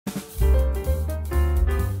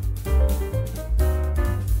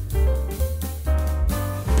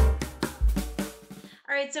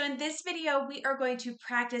right, so in this video, we are going to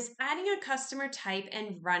practice adding a customer type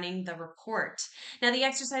and running the report. Now, the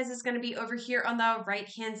exercise is going to be over here on the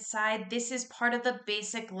right-hand side. This is part of the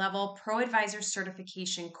basic level ProAdvisor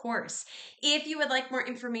certification course. If you would like more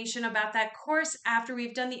information about that course after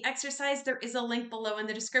we've done the exercise, there is a link below in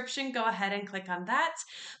the description. Go ahead and click on that.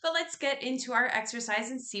 But let's get into our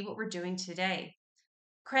exercise and see what we're doing today.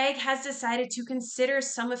 Craig has decided to consider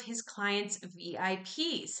some of his clients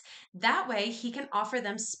VIPs. That way, he can offer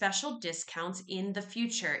them special discounts in the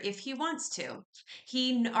future if he wants to.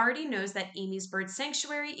 He already knows that Amy's Bird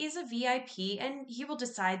Sanctuary is a VIP and he will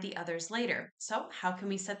decide the others later. So, how can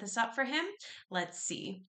we set this up for him? Let's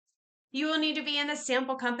see. You will need to be in the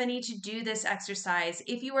sample company to do this exercise.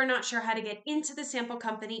 If you are not sure how to get into the sample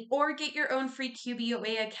company or get your own free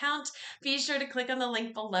QBOA account, be sure to click on the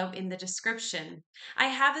link below in the description. I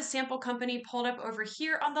have the sample company pulled up over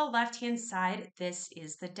here on the left-hand side. This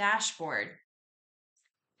is the dashboard.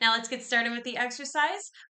 Now let's get started with the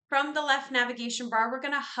exercise. From the left navigation bar, we're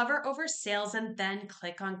going to hover over sales and then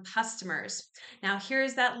click on customers. Now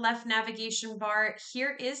here's that left navigation bar.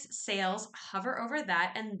 Here is sales. Hover over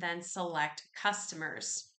that and then select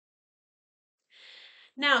customers.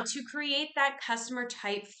 Now, to create that customer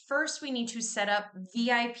type, first we need to set up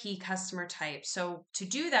VIP customer type. So to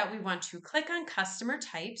do that, we want to click on customer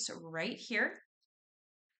types right here.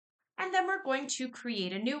 And then we're going to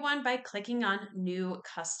create a new one by clicking on New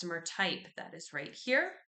Customer Type. That is right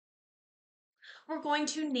here. We're going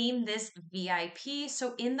to name this VIP.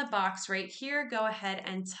 So in the box right here, go ahead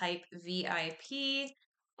and type VIP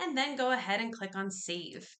and then go ahead and click on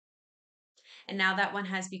Save. And now that one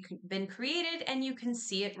has been created and you can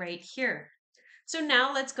see it right here. So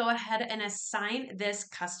now let's go ahead and assign this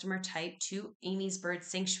customer type to Amy's Bird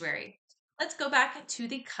Sanctuary. Let's go back to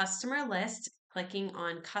the customer list, clicking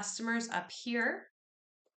on customers up here.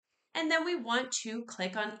 And then we want to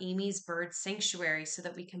click on Amy's Bird Sanctuary so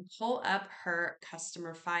that we can pull up her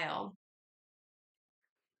customer file.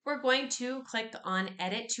 We're going to click on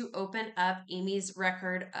Edit to open up Amy's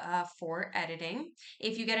record for editing.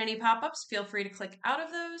 If you get any pop-ups, feel free to click out of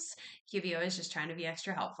those. QBO is just trying to be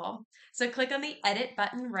extra helpful. So click on the Edit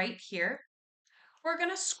button right here. We're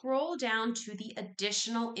going to scroll down to the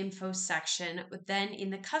additional info section. Then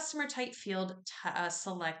in the customer type field,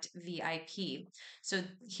 select VIP. So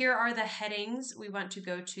here are the headings. We want to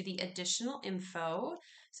go to the additional info.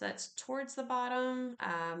 So that's towards the bottom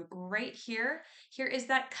right here. Here is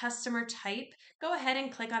that customer type. Go ahead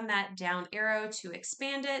and click on that down arrow to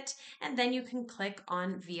expand it. And then you can click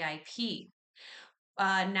on VIP.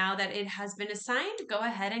 Now that it has been assigned, go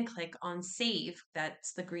ahead and click on Save.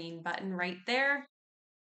 That's the green button right there.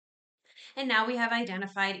 And now we have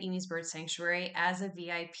identified Amy's Bird Sanctuary as a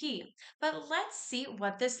VIP. But let's see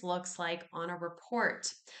what this looks like on a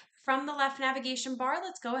report. From the left navigation bar,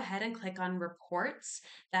 let's go ahead and click on Reports.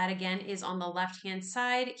 That again is on the left-hand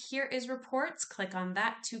side. Here is Reports. Click on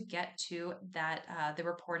that to get to that the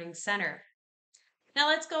reporting center. Now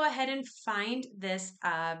let's go ahead and find this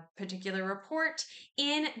particular report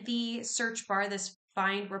in the search bar, this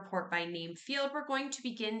Find Report by Name field. We're going to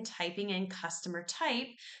begin typing in customer type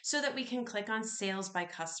so that we can click on Sales by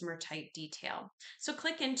Customer Type Detail. So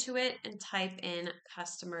click into it and type in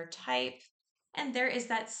customer type. And there is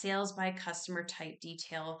that sales by customer type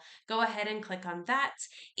detail. Go ahead and click on that.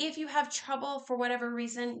 If you have trouble for whatever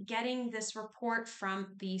reason getting this report from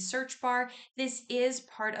the search bar, this is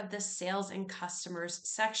part of the sales and customers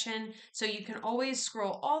section. So you can always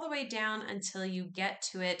scroll all the way down until you get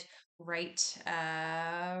to it right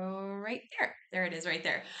there. There it is right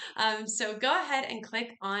there. So go ahead and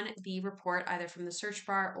click on the report either from the search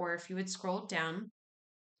bar or if you would scroll down.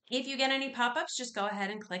 If you get any pop-ups, just go ahead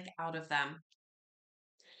and click out of them.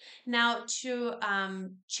 Now to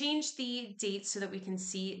change the date so that we can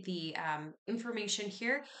see the information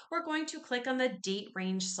here, we're going to click on the date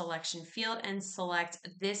range selection field and select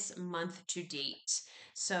this month to date.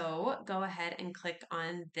 So go ahead and click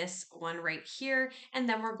on this one right here, and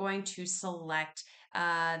then we're going to select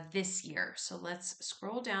this year. So let's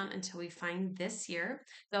scroll down until we find this year.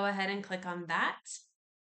 Go ahead and click on that.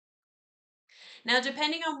 Now,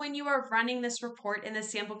 depending on when you are running this report in the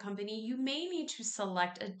sample company, you may need to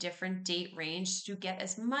select a different date range to get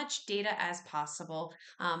as much data as possible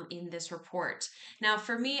in this report. Now,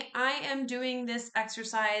 for me, I am doing this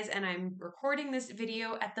exercise and I'm recording this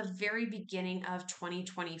video at the very beginning of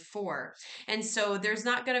 2024. And so there's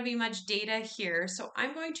not going to be much data here. So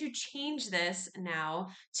I'm going to change this now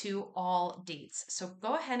to all dates. So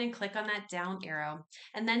go ahead and click on that down arrow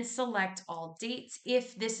and then select all dates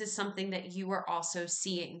if this is something that you are are also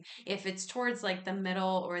seeing. If it's towards like the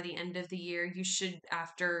middle or the end of the year, you should,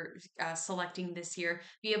 after selecting this year,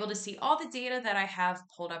 be able to see all the data that I have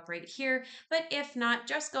pulled up right here. But if not,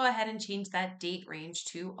 just go ahead and change that date range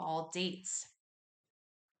to all dates.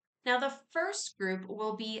 Now, the first group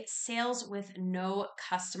will be sales with no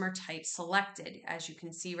customer type selected. As you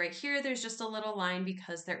can see right here, there's just a little line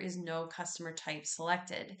because there is no customer type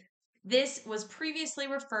selected. This was previously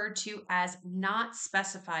referred to as not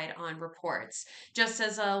specified on reports. Just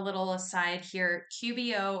as a little aside here,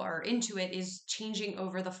 QBO or Intuit is changing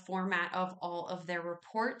over the format of all of their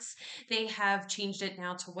reports. They have changed it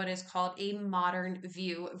now to what is called a modern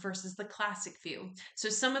view versus the classic view. So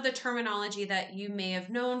some of the terminology that you may have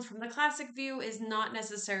known from the classic view is not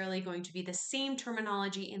necessarily going to be the same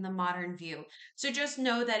terminology in the modern view. So just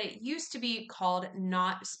know that it used to be called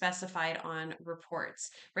not specified on reports.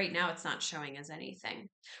 Right now it's not showing as anything.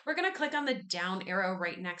 We're going to click on the down arrow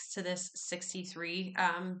right next to this 63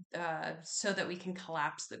 so that we can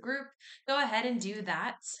collapse the group. Go ahead and do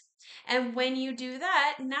that. And when you do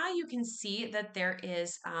that, now you can see that there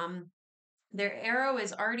is their arrow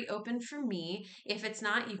is already open for me. If it's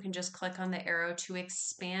not, you can just click on the arrow to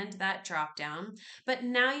expand that drop down. But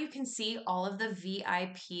now you can see all of the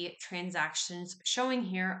VIP transactions showing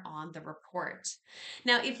here on the report.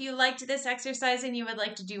 Now, if you liked this exercise and you would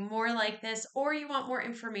like to do more like this, or you want more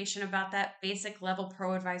information about that basic level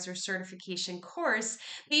ProAdvisor certification course,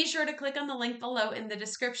 be sure to click on the link below in the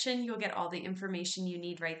description. You'll get all the information you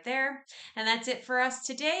need right there. And that's it for us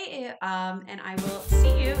today. And I will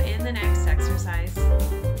see you in the next exercise.